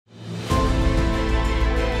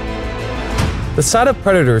The sight of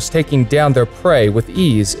predators taking down their prey with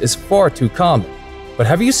ease is far too common. But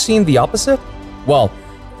have you seen the opposite? Well,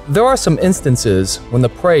 there are some instances when the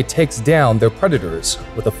prey takes down their predators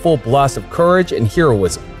with a full blast of courage and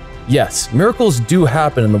heroism. Yes, miracles do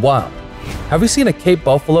happen in the wild. Have you seen a Cape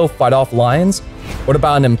buffalo fight off lions? What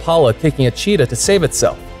about an impala kicking a cheetah to save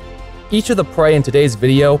itself? Each of the prey in today's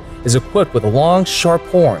video is equipped with long, sharp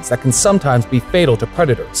horns that can sometimes be fatal to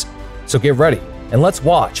predators. So get ready, and let's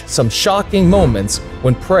watch some shocking moments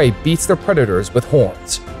when prey beats their predators with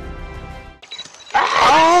horns.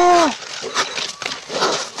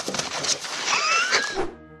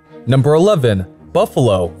 Number 11.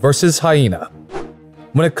 Buffalo versus hyena.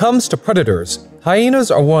 When it comes to predators,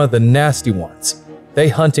 hyenas are one of the nasty ones. They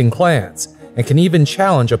hunt in clans and can even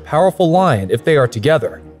challenge a powerful lion if they are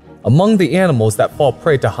together. Among the animals that fall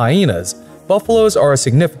prey to hyenas, buffaloes are a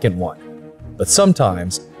significant one. But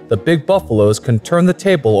sometimes, the big buffaloes can turn the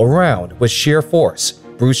table around with sheer force,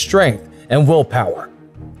 brute strength, and willpower.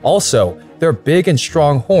 Also, their big and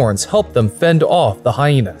strong horns help them fend off the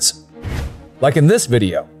hyenas. Like in this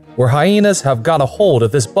video, where hyenas have got a hold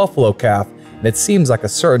of this buffalo calf and it seems like a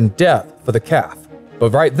certain death for the calf. But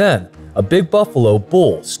right then, a big buffalo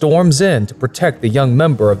bull storms in to protect the young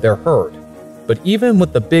member of their herd. But even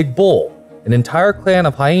with the big bull, an entire clan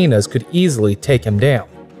of hyenas could easily take him down.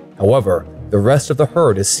 However, the rest of the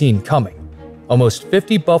herd is seen coming. Almost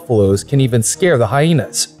 50 buffaloes can even scare the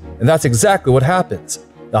hyenas, and that's exactly what happens.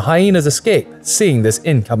 The hyenas escape, seeing this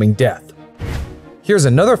incoming death. Here's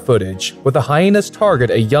another footage where the hyenas target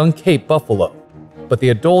a young Cape buffalo, but the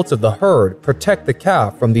adults of the herd protect the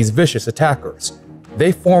calf from these vicious attackers.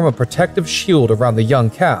 They form a protective shield around the young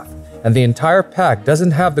calf, and the entire pack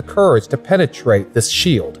doesn't have the courage to penetrate this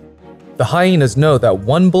shield. The hyenas know that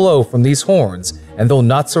one blow from these horns and they'll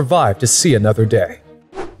not survive to see another day.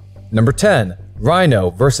 Number 10.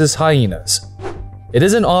 Rhino versus hyenas. It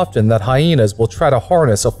isn't often that hyenas will try to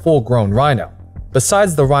harness a full-grown rhino.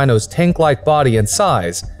 Besides the rhino's tank-like body and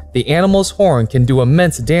size, the animal's horn can do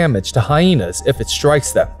immense damage to hyenas if it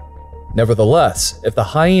strikes them. Nevertheless, if the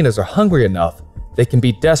hyenas are hungry enough, they can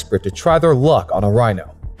be desperate to try their luck on a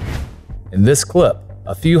rhino. In this clip,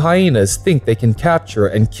 a few hyenas think they can capture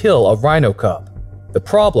and kill a rhino cub. The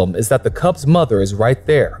problem is that the cub's mother is right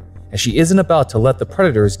there, and she isn't about to let the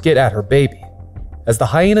predators get at her baby. As the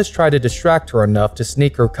hyenas try to distract her enough to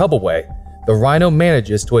sneak her cub away, the rhino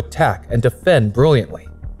manages to attack and defend brilliantly.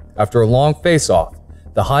 After a long face-off,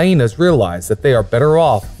 the hyenas realize that they are better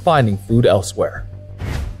off finding food elsewhere.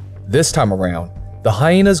 This time around, the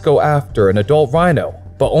hyenas go after an adult rhino,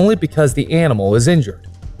 but only because the animal is injured.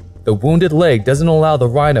 The wounded leg doesn't allow the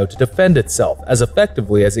rhino to defend itself as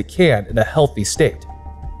effectively as it can in a healthy state.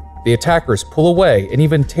 The attackers pull away and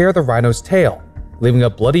even tear the rhino's tail, leaving a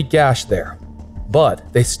bloody gash there.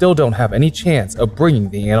 But they still don't have any chance of bringing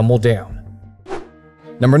the animal down.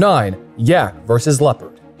 Number 9. Yak versus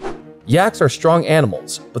leopard. Yaks are strong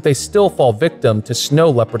animals, but they still fall victim to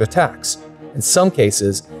snow leopard attacks. In some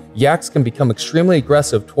cases, yaks can become extremely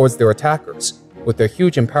aggressive towards their attackers. With their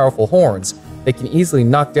huge and powerful horns, they can easily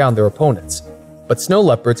knock down their opponents. But snow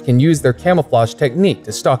leopards can use their camouflage technique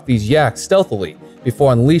to stalk these yaks stealthily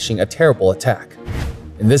before unleashing a terrible attack.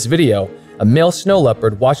 In this video, a male snow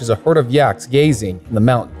leopard watches a herd of yaks gazing in the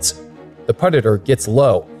mountains. The predator gets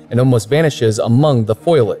low and almost vanishes among the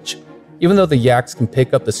foliage. Even though the yaks can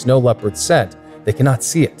pick up the snow leopard's scent, they cannot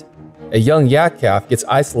see it. A young yak calf gets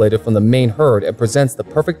isolated from the main herd and presents the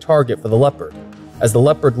perfect target for the leopard. As the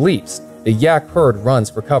leopard leaps, the yak herd runs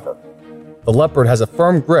for cover. The leopard has a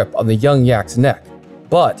firm grip on the young yak's neck,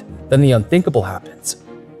 but then the unthinkable happens.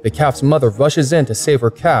 The calf's mother rushes in to save her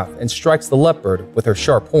calf and strikes the leopard with her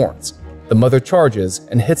sharp horns. The mother charges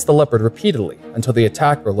and hits the leopard repeatedly until the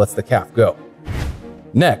attacker lets the calf go.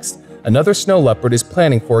 Next, another snow leopard is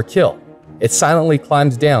planning for a kill. It silently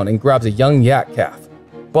climbs down and grabs a young yak calf.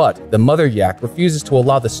 But the mother yak refuses to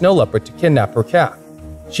allow the snow leopard to kidnap her calf.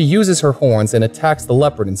 She uses her horns and attacks the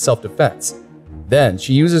leopard in self-defense. Then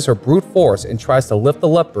she uses her brute force and tries to lift the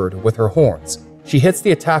leopard with her horns. She hits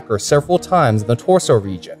the attacker several times in the torso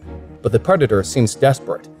region, but the predator seems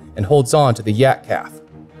desperate and holds on to the yak calf.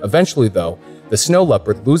 Eventually though, the snow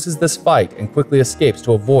leopard loses this fight and quickly escapes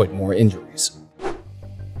to avoid more injuries.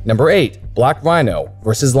 Number 8. Black rhino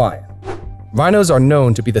versus lion. Rhinos are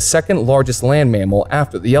known to be the second largest land mammal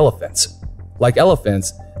after the elephants. Like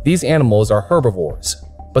elephants, these animals are herbivores,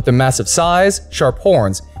 but their massive size, sharp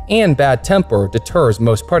horns, and bad temper deters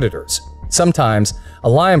most predators. Sometimes, a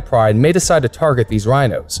lion pride may decide to target these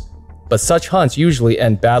rhinos, but such hunts usually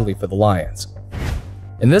end badly for the lions.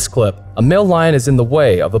 In this clip, a male lion is in the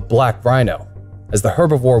way of a black rhino. As the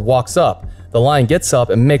herbivore walks up, the lion gets up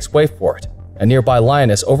and makes way for it. A nearby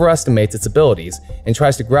lioness overestimates its abilities and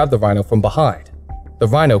tries to grab the rhino from behind. The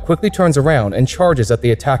rhino quickly turns around and charges at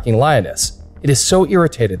the attacking lioness. It is so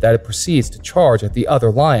irritated that it proceeds to charge at the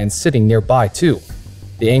other lions sitting nearby too.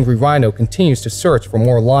 The angry rhino continues to search for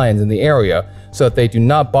more lions in the area so that they do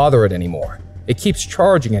not bother it anymore. It keeps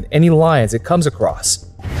charging at any lions it comes across.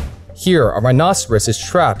 Here, a rhinoceros is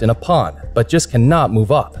trapped in a pond but just cannot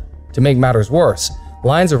move up. To make matters worse,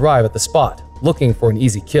 lions arrive at the spot, looking for an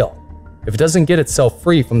easy kill. If it doesn't get itself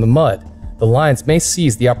free from the mud, the lions may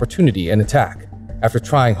seize the opportunity and attack. After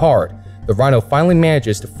trying hard, the rhino finally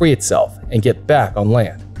manages to free itself and get back on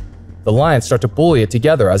land. The lions start to bully it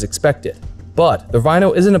together as expected, but the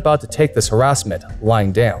rhino isn't about to take this harassment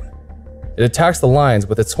lying down. It attacks the lions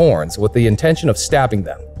with its horns with the intention of stabbing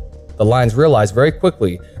them. The lions realize very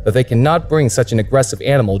quickly that they cannot bring such an aggressive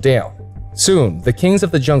animal down. Soon, the kings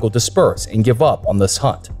of the jungle disperse and give up on this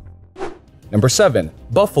hunt. Number 7.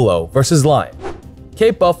 Buffalo versus lion.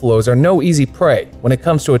 Cape buffaloes are no easy prey when it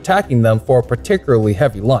comes to attacking them for a particularly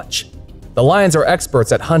heavy lunch. The lions are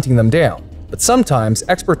experts at hunting them down, but sometimes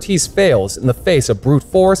expertise fails in the face of brute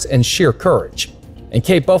force and sheer courage. And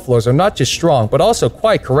Cape buffaloes are not just strong but also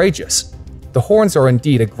quite courageous. The horns are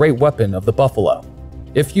indeed a great weapon of the buffalo.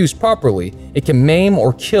 If used properly, it can maim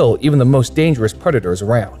or kill even the most dangerous predators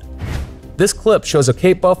around. This clip shows a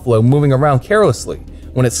Cape buffalo moving around carelessly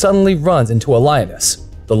when it suddenly runs into a lioness.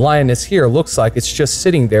 The lioness here looks like it's just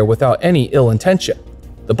sitting there without any ill intention.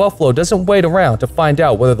 The buffalo doesn't wait around to find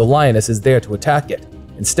out whether the lioness is there to attack it.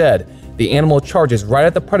 Instead, the animal charges right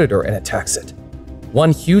at the predator and attacks it.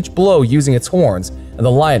 One huge blow using its horns, and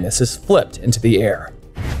the lioness is flipped into the air.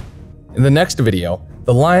 In the next video,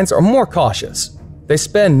 the lions are more cautious. They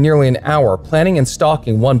spend nearly an hour planning and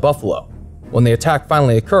stalking one buffalo. When the attack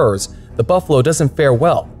finally occurs, the buffalo doesn't fare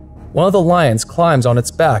well. One of the lions climbs on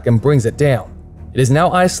its back and brings it down. It is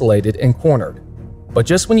now isolated and cornered. But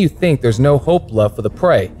just when you think there's no hope left for the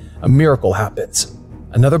prey, a miracle happens.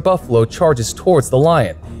 Another buffalo charges towards the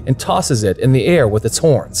lion and tosses it in the air with its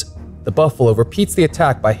horns. The buffalo repeats the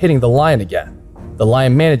attack by hitting the lion again. The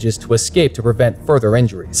lion manages to escape to prevent further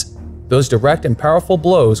injuries. Those direct and powerful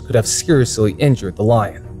blows could have seriously injured the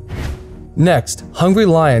lion. Next, hungry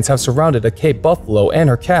lions have surrounded a Cape buffalo and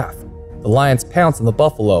her calf. The lions pounce on the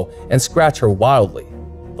buffalo and scratch her wildly.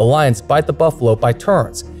 The lions bite the buffalo by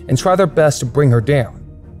turns and try their best to bring her down.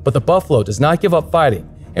 But the buffalo does not give up fighting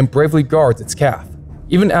and bravely guards its calf.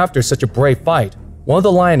 Even after such a brave fight, one of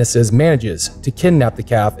the lionesses manages to kidnap the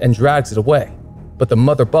calf and drags it away. But the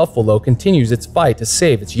mother buffalo continues its fight to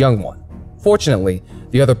save its young one. Fortunately,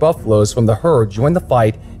 the other buffaloes from the herd join the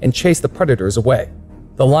fight and chase the predators away.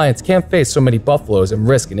 The lions can't face so many buffaloes and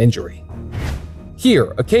risk an injury.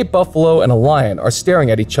 Here, a Cape buffalo and a lion are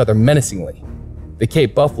staring at each other menacingly. The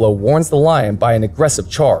Cape buffalo warns the lion by an aggressive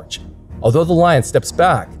charge. Although the lion steps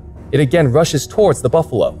back, it again rushes towards the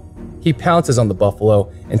buffalo. He pounces on the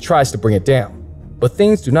buffalo and tries to bring it down. But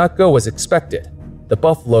things do not go as expected. The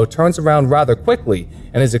buffalo turns around rather quickly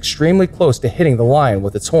and is extremely close to hitting the lion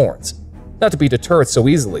with its horns. Not to be deterred so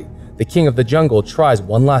easily, the king of the jungle tries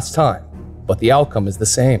one last time, but the outcome is the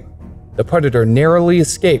same. The predator narrowly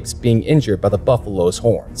escapes being injured by the buffalo's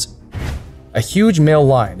horns. A huge male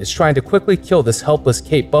lion is trying to quickly kill this helpless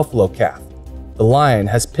Cape buffalo calf. The lion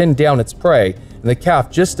has pinned down its prey, and the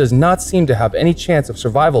calf just does not seem to have any chance of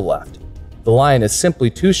survival left. The lion is simply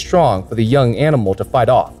too strong for the young animal to fight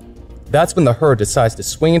off. That's when the herd decides to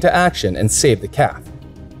swing into action and save the calf.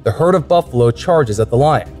 The herd of buffalo charges at the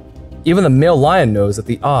lion. Even the male lion knows that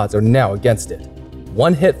the odds are now against it.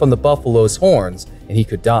 One hit from the buffalo's horns, and he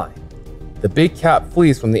could die. The big cat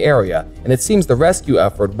flees from the area, and it seems the rescue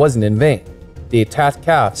effort wasn't in vain. The attacked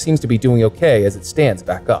calf seems to be doing okay as it stands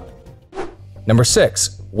back up. Number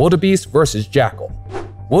 6. Wildebeest versus jackal.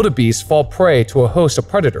 Wildebeest fall prey to a host of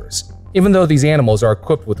predators. Even though these animals are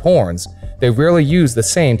equipped with horns, they rarely use the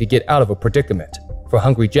same to get out of a predicament. For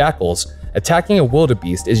hungry jackals, attacking a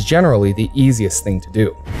wildebeest is generally the easiest thing to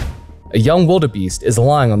do. A young wildebeest is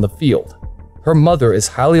lying on the field. Her mother is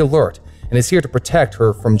highly alert and is here to protect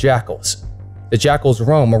her from jackals. The jackals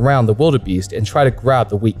roam around the wildebeest and try to grab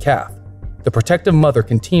the weak calf. The protective mother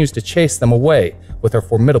continues to chase them away with her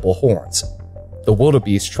formidable horns. The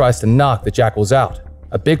wildebeest tries to knock the jackals out.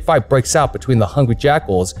 A big fight breaks out between the hungry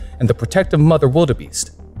jackals and the protective mother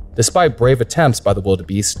wildebeest. Despite brave attempts by the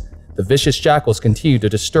wildebeest, the vicious jackals continue to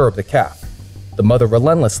disturb the calf. The mother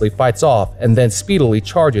relentlessly fights off and then speedily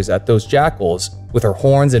charges at those jackals with her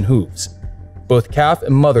horns and hooves. Both calf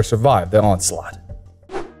and mother survive the onslaught.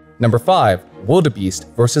 Number 5. Wildebeest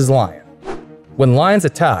versus lion. When lions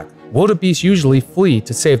attack, wildebeest usually flee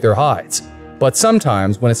to save their hides. But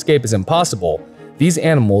sometimes, when escape is impossible, these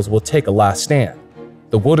animals will take a last stand.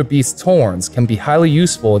 The wildebeest's horns can be highly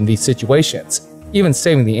useful in these situations, even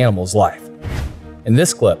saving the animal's life. In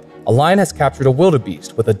this clip, a lion has captured a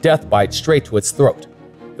wildebeest with a death bite straight to its throat.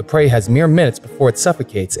 The prey has mere minutes before it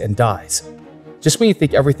suffocates and dies. Just when you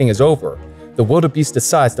think everything is over, the wildebeest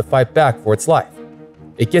decides to fight back for its life.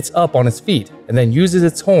 It gets up on its feet and then uses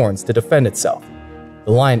its horns to defend itself.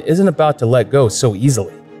 The lion isn't about to let go so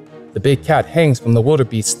easily. The big cat hangs from the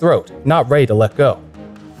wildebeest's throat, not ready to let go.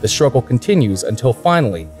 The struggle continues until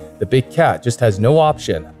finally, the big cat just has no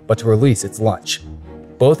option but to release its lunch.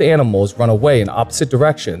 Both animals run away in opposite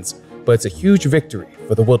directions, but it's a huge victory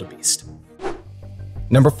for the wildebeest.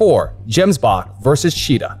 Number 4. Gemsbok versus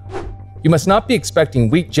cheetah. You must not be expecting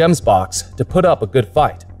weak gemsboks to put up a good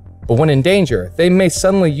fight, but when in danger, they may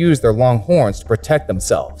suddenly use their long horns to protect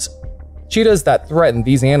themselves. Cheetahs that threaten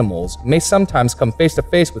these animals may sometimes come face to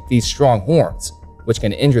face with these strong horns, which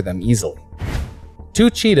can injure them easily. 2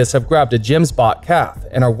 cheetahs have grabbed a gemsbok calf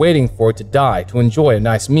and are waiting for it to die to enjoy a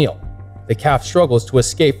nice meal. The calf struggles to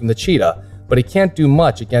escape from the cheetah, but he can't do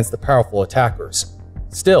much against the powerful attackers.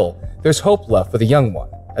 Still, there's hope left for the young one,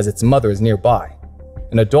 as its mother is nearby.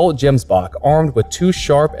 An adult gemsbok armed with 2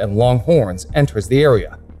 sharp and long horns enters the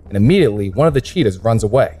area, and immediately one of the cheetahs runs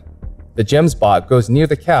away. The gemsbok goes near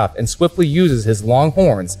the calf and swiftly uses his long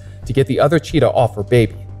horns to get the other cheetah off her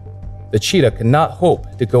baby. The cheetah cannot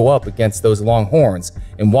hope to go up against those long horns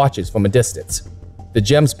and watches from a distance. The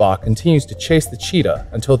gemsbok continues to chase the cheetah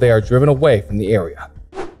until they are driven away from the area.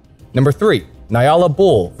 Number 3. Nyala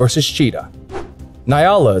bull versus cheetah.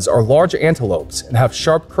 Nyalas are large antelopes and have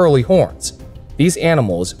sharp curly horns. These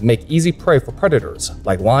animals make easy prey for predators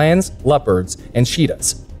like lions, leopards, and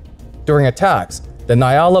cheetahs. During attacks, the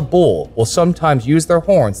Nyala bull will sometimes use their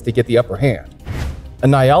horns to get the upper hand. A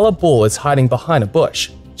Nyala bull is hiding behind a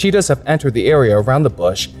bush. Cheetahs have entered the area around the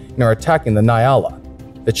bush and are attacking the Nyala.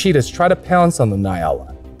 The cheetahs try to pounce on the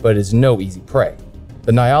Nyala, but it is no easy prey.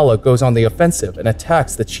 The Nyala goes on the offensive and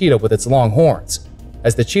attacks the cheetah with its long horns.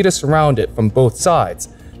 As the cheetahs surround it from both sides,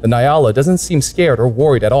 the Nyala doesn't seem scared or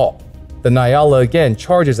worried at all. The Nyala again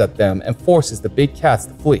charges at them and forces the big cats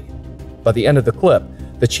to flee. By the end of the clip,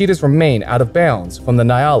 the cheetahs remain out of bounds from the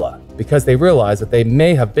Nyala because they realize that they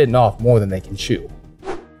may have bitten off more than they can chew.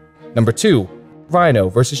 Number 2. Rhino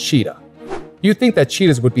versus cheetah. You'd think that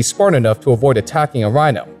cheetahs would be smart enough to avoid attacking a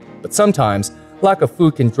rhino, but sometimes lack of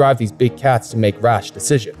food can drive these big cats to make rash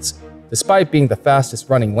decisions. Despite being the fastest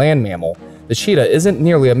running land mammal, the cheetah isn't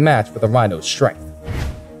nearly a match for the rhino's strength.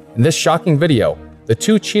 In this shocking video, the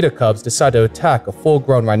 2 cheetah cubs decide to attack a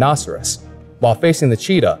full-grown rhinoceros. While facing the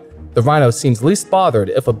cheetah, the rhino seems least bothered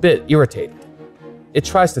if a bit irritated. It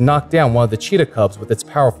tries to knock down one of the cheetah cubs with its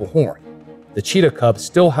powerful horn. The cheetah cubs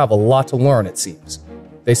still have a lot to learn, it seems.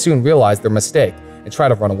 They soon realize their mistake and try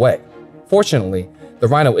to run away. Fortunately, the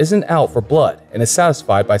rhino isn't out for blood and is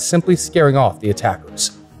satisfied by simply scaring off the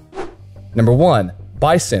attackers. Number 1.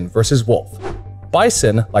 Bison versus wolf.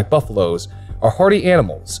 Bison, like buffaloes, are hardy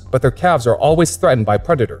animals, but their calves are always threatened by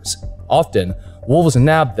predators. Often, wolves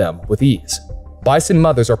nab them with ease. Bison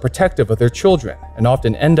mothers are protective of their children and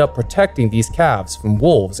often end up protecting these calves from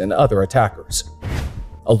wolves and other attackers.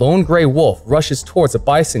 A lone gray wolf rushes towards a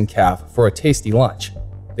bison calf for a tasty lunch.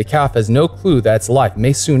 The calf has no clue that its life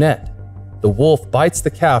may soon end. The wolf bites the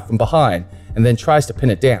calf from behind and then tries to pin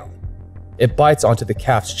it down. It bites onto the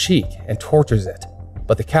calf's cheek and tortures it,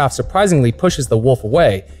 but the calf surprisingly pushes the wolf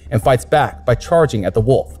away and fights back by charging at the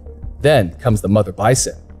wolf. Then comes the mother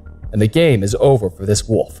bison, and the game is over for this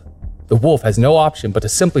wolf. The wolf has no option but to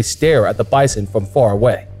simply stare at the bison from far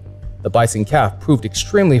away. The bison calf proved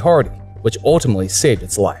extremely hardy, which ultimately saved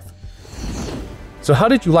its life. So how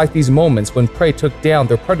did you like these moments when prey took down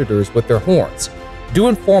their predators with their horns? Do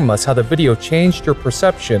inform us how the video changed your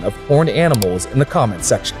perception of horned animals in the comments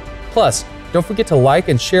section. Plus, don't forget to like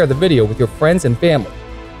and share the video with your friends and family.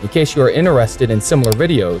 In case you are interested in similar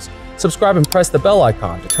videos, subscribe and press the bell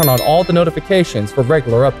icon to turn on all the notifications for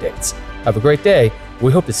regular updates. Have a great day.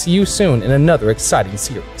 We hope to see you soon in another exciting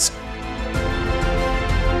series.